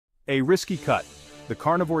A risky cut. The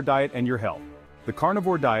carnivore diet and your health. The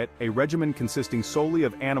carnivore diet, a regimen consisting solely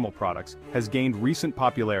of animal products, has gained recent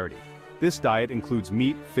popularity. This diet includes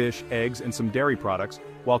meat, fish, eggs, and some dairy products,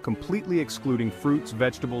 while completely excluding fruits,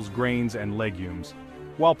 vegetables, grains, and legumes.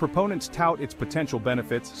 While proponents tout its potential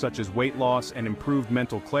benefits, such as weight loss and improved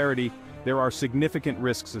mental clarity, there are significant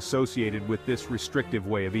risks associated with this restrictive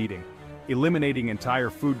way of eating. Eliminating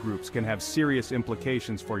entire food groups can have serious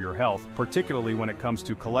implications for your health, particularly when it comes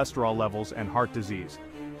to cholesterol levels and heart disease.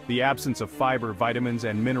 The absence of fiber, vitamins,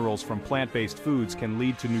 and minerals from plant-based foods can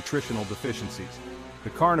lead to nutritional deficiencies.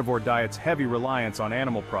 The carnivore diet's heavy reliance on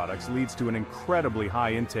animal products leads to an incredibly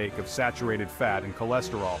high intake of saturated fat and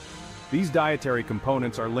cholesterol. These dietary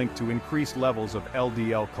components are linked to increased levels of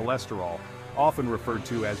LDL cholesterol, often referred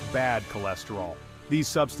to as bad cholesterol. These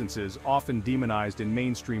substances, often demonized in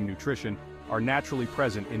mainstream nutrition, are naturally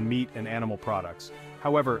present in meat and animal products.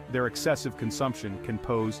 However, their excessive consumption can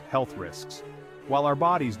pose health risks. While our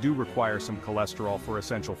bodies do require some cholesterol for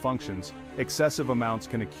essential functions, excessive amounts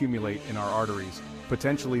can accumulate in our arteries,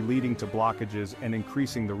 potentially leading to blockages and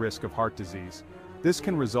increasing the risk of heart disease. This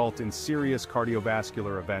can result in serious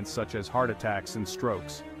cardiovascular events such as heart attacks and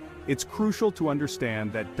strokes. It's crucial to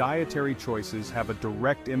understand that dietary choices have a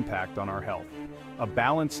direct impact on our health. A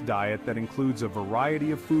balanced diet that includes a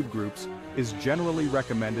variety of food groups is generally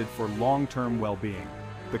recommended for long-term well-being.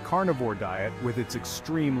 The carnivore diet, with its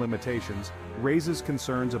extreme limitations, raises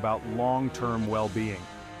concerns about long-term well-being.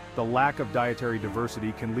 The lack of dietary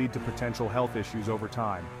diversity can lead to potential health issues over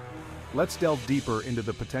time. Let's delve deeper into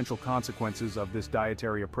the potential consequences of this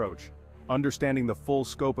dietary approach. Understanding the full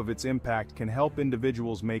scope of its impact can help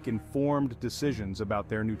individuals make informed decisions about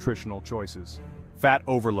their nutritional choices. Fat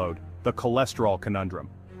overload, the cholesterol conundrum.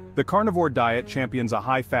 The carnivore diet champions a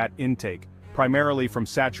high-fat intake, primarily from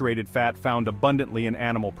saturated fat found abundantly in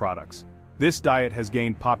animal products. This diet has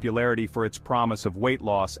gained popularity for its promise of weight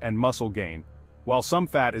loss and muscle gain. While some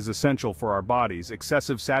fat is essential for our bodies,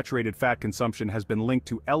 excessive saturated fat consumption has been linked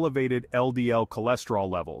to elevated LDL cholesterol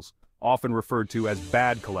levels, often referred to as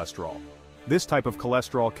bad cholesterol. This type of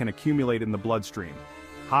cholesterol can accumulate in the bloodstream.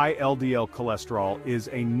 High LDL cholesterol is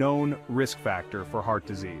a known risk factor for heart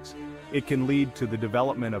disease. It can lead to the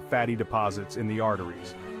development of fatty deposits in the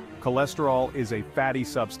arteries. Cholesterol is a fatty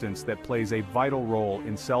substance that plays a vital role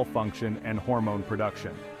in cell function and hormone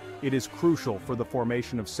production. It is crucial for the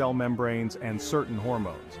formation of cell membranes and certain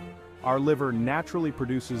hormones. Our liver naturally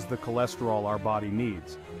produces the cholesterol our body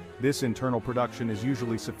needs. This internal production is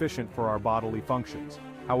usually sufficient for our bodily functions.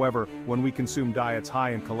 However, when we consume diets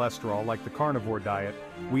high in cholesterol like the carnivore diet,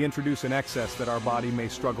 we introduce an excess that our body may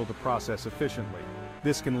struggle to process efficiently.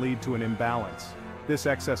 This can lead to an imbalance. This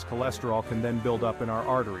excess cholesterol can then build up in our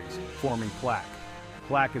arteries, forming plaque.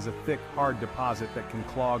 Plaque is a thick, hard deposit that can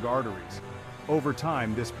clog arteries. Over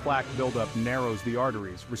time, this plaque buildup narrows the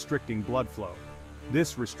arteries, restricting blood flow.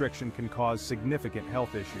 This restriction can cause significant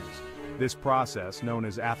health issues. This process, known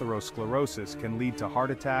as atherosclerosis, can lead to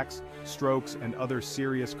heart attacks, strokes, and other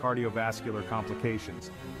serious cardiovascular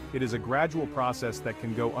complications. It is a gradual process that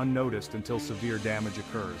can go unnoticed until severe damage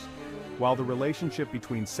occurs. While the relationship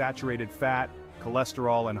between saturated fat,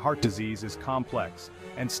 cholesterol, and heart disease is complex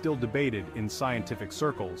and still debated in scientific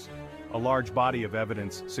circles, a large body of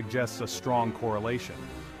evidence suggests a strong correlation.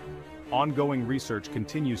 Ongoing research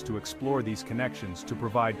continues to explore these connections to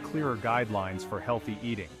provide clearer guidelines for healthy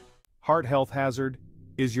eating. Heart health hazard: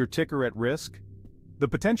 is your ticker at risk? The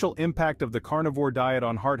potential impact of the carnivore diet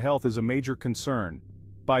on heart health is a major concern.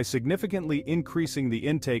 By significantly increasing the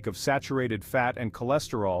intake of saturated fat and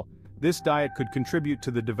cholesterol, this diet could contribute to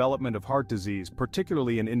the development of heart disease,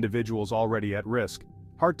 particularly in individuals already at risk.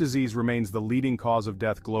 Heart disease remains the leading cause of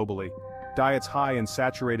death globally. Diets high in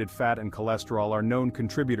saturated fat and cholesterol are known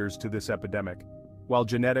contributors to this epidemic. While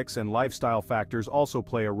genetics and lifestyle factors also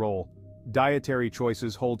play a role, dietary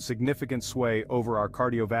choices hold significant sway over our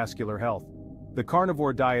cardiovascular health. The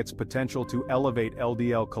carnivore diet's potential to elevate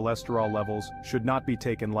LDL cholesterol levels should not be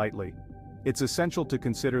taken lightly. It's essential to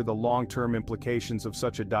consider the long-term implications of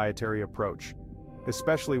such a dietary approach,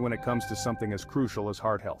 especially when it comes to something as crucial as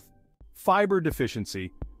heart health. Fiber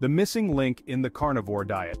deficiency, the missing link in the carnivore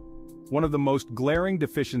diet. One of the most glaring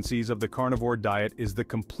deficiencies of the carnivore diet is the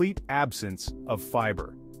complete absence of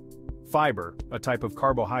fiber. Fiber, a type of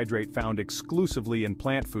carbohydrate found exclusively in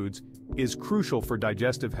plant foods, is crucial for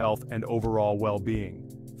digestive health and overall well-being.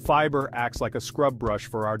 Fiber acts like a scrub brush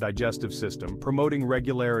for our digestive system, promoting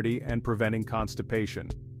regularity and preventing constipation.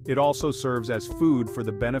 It also serves as food for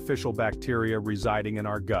the beneficial bacteria residing in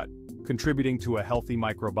our gut, contributing to a healthy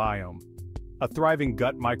microbiome. A thriving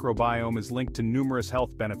gut microbiome is linked to numerous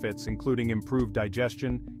health benefits, including improved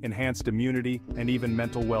digestion, enhanced immunity, and even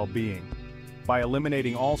mental well-being. By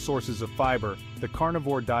eliminating all sources of fiber, the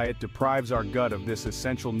carnivore diet deprives our gut of this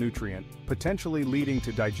essential nutrient, potentially leading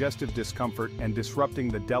to digestive discomfort and disrupting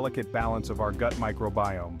the delicate balance of our gut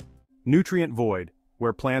microbiome. Nutrient void,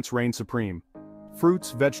 where plants reign supreme.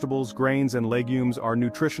 Fruits, vegetables, grains, and legumes are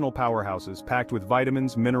nutritional powerhouses packed with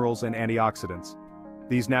vitamins, minerals, and antioxidants.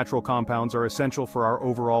 These natural compounds are essential for our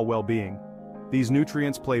overall well-being. These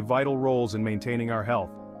nutrients play vital roles in maintaining our health,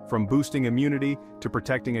 from boosting immunity to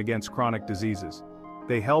protecting against chronic diseases.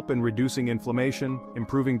 They help in reducing inflammation,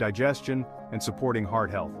 improving digestion, and supporting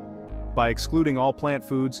heart health. By excluding all plant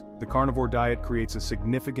foods, the carnivore diet creates a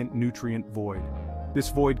significant nutrient void. This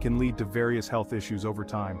void can lead to various health issues over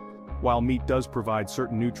time. While meat does provide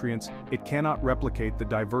certain nutrients, it cannot replicate the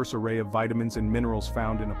diverse array of vitamins and minerals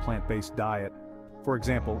found in a plant-based diet. For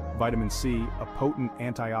example, vitamin C, a potent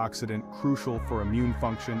antioxidant crucial for immune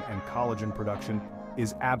function and collagen production,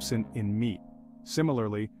 is absent in meat.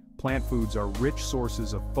 Similarly, plant foods are rich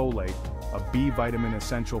sources of folate, a B vitamin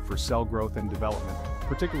essential for cell growth and development,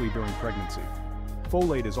 particularly during pregnancy.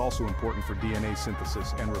 Folate is also important for DNA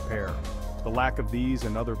synthesis and repair. The lack of these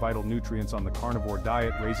and other vital nutrients on the carnivore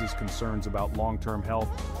diet raises concerns about long-term health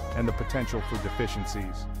and the potential for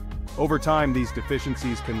deficiencies. Over time, these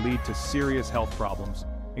deficiencies can lead to serious health problems,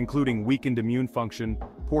 including weakened immune function,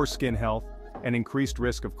 poor skin health, and increased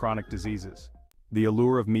risk of chronic diseases. The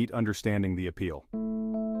allure of meat. Understanding the appeal.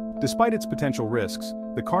 Despite its potential risks,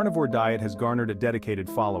 the carnivore diet has garnered a dedicated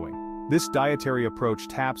following. This dietary approach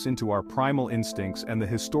taps into our primal instincts and the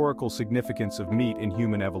historical significance of meat in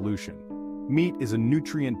human evolution. Meat is a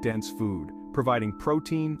nutrient-dense food, providing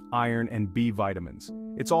protein, iron, and B vitamins.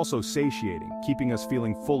 It's also satiating, keeping us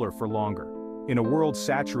feeling fuller for longer. In a world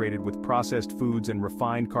saturated with processed foods and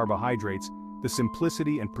refined carbohydrates, the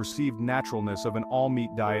simplicity and perceived naturalness of an all-meat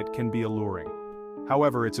diet can be alluring.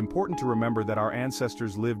 However, it's important to remember that our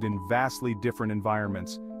ancestors lived in vastly different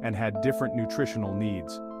environments and had different nutritional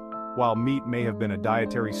needs. While meat may have been a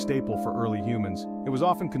dietary staple for early humans, it was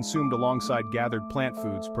often consumed alongside gathered plant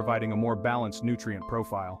foods, providing a more balanced nutrient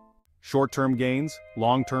profile. Short-term gains,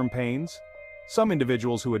 long-term pains. Some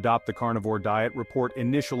individuals who adopt the carnivore diet report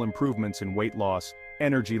initial improvements in weight loss,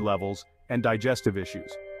 energy levels, and digestive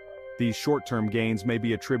issues. These short-term gains may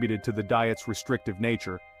be attributed to the diet's restrictive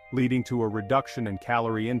nature, leading to a reduction in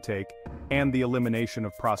calorie intake and the elimination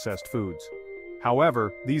of processed foods.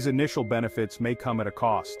 However, these initial benefits may come at a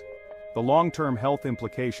cost. The long-term health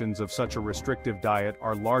implications of such a restrictive diet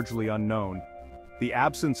are largely unknown. The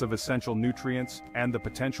absence of essential nutrients and the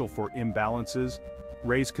potential for imbalances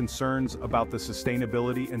raise concerns about the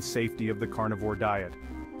sustainability and safety of the carnivore diet.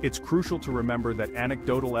 It's crucial to remember that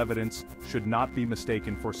anecdotal evidence should not be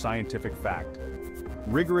mistaken for scientific fact.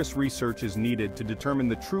 Rigorous research is needed to determine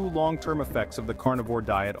the true long-term effects of the carnivore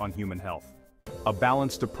diet on human health. A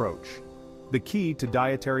balanced approach. The key to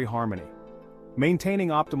dietary harmony. Maintaining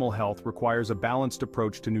optimal health requires a balanced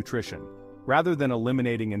approach to nutrition. Rather than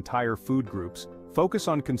eliminating entire food groups, focus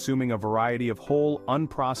on consuming a variety of whole,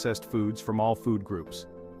 unprocessed foods from all food groups.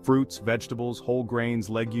 Fruits, vegetables, whole grains,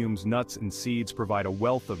 legumes, nuts, and seeds provide a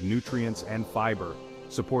wealth of nutrients and fiber,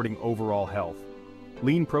 supporting overall health.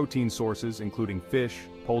 Lean protein sources, including fish,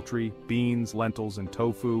 poultry, beans, lentils, and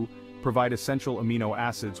tofu, provide essential amino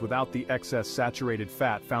acids without the excess saturated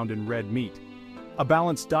fat found in red meat. A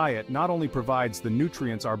balanced diet not only provides the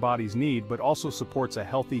nutrients our bodies need but also supports a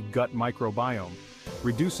healthy gut microbiome,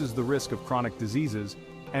 reduces the risk of chronic diseases,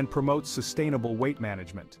 and promotes sustainable weight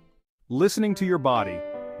management. Listening to your body.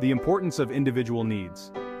 The importance of individual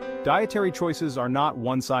needs. Dietary choices are not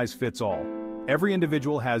one-size-fits-all. Every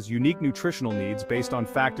individual has unique nutritional needs based on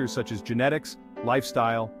factors such as genetics,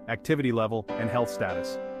 lifestyle, activity level, and health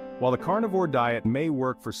status. While the carnivore diet may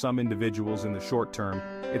work for some individuals in the short term,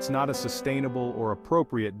 it's not a sustainable or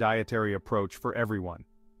appropriate dietary approach for everyone.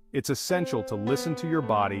 It's essential to listen to your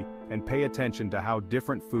body and pay attention to how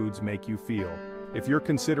different foods make you feel. If you're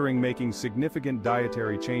considering making significant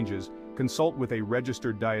dietary changes, consult with a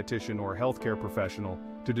registered dietitian or healthcare professional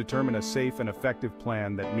to determine a safe and effective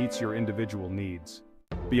plan that meets your individual needs.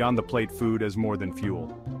 Beyond the plate, food as more than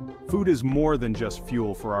fuel. Food is more than just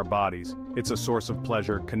fuel for our bodies. It's a source of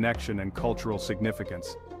pleasure, connection, and cultural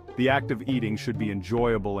significance. The act of eating should be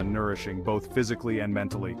enjoyable and nourishing, both physically and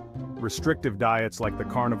mentally. Restrictive diets like the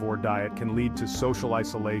carnivore diet can lead to social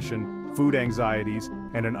isolation, food anxieties,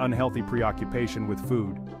 and an unhealthy preoccupation with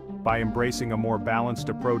food. By embracing a more balanced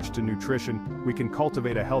approach to nutrition, we can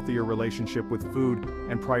cultivate a healthier relationship with food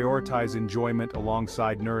and prioritize enjoyment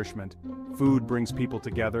alongside nourishment. Food brings people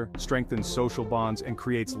together, strengthens social bonds, and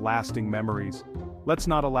creates lasting memories. Let's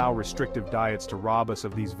not allow restrictive diets to rob us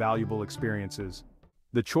of these valuable experiences.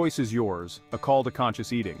 The choice is yours, a call to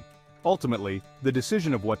conscious eating. Ultimately, the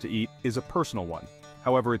decision of what to eat is a personal one.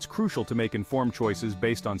 However, it's crucial to make informed choices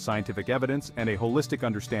based on scientific evidence and a holistic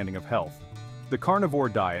understanding of health. The carnivore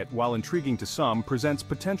diet, while intriguing to some, presents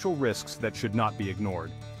potential risks that should not be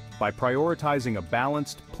ignored. By prioritizing a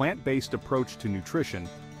balanced, plant-based approach to nutrition,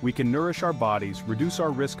 we can nourish our bodies, reduce our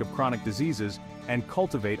risk of chronic diseases, and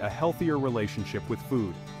cultivate a healthier relationship with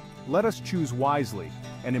food. Let us choose wisely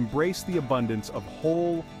and embrace the abundance of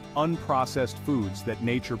whole, unprocessed foods that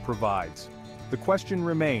nature provides. The question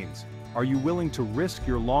remains, are you willing to risk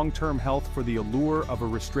your long-term health for the allure of a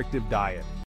restrictive diet?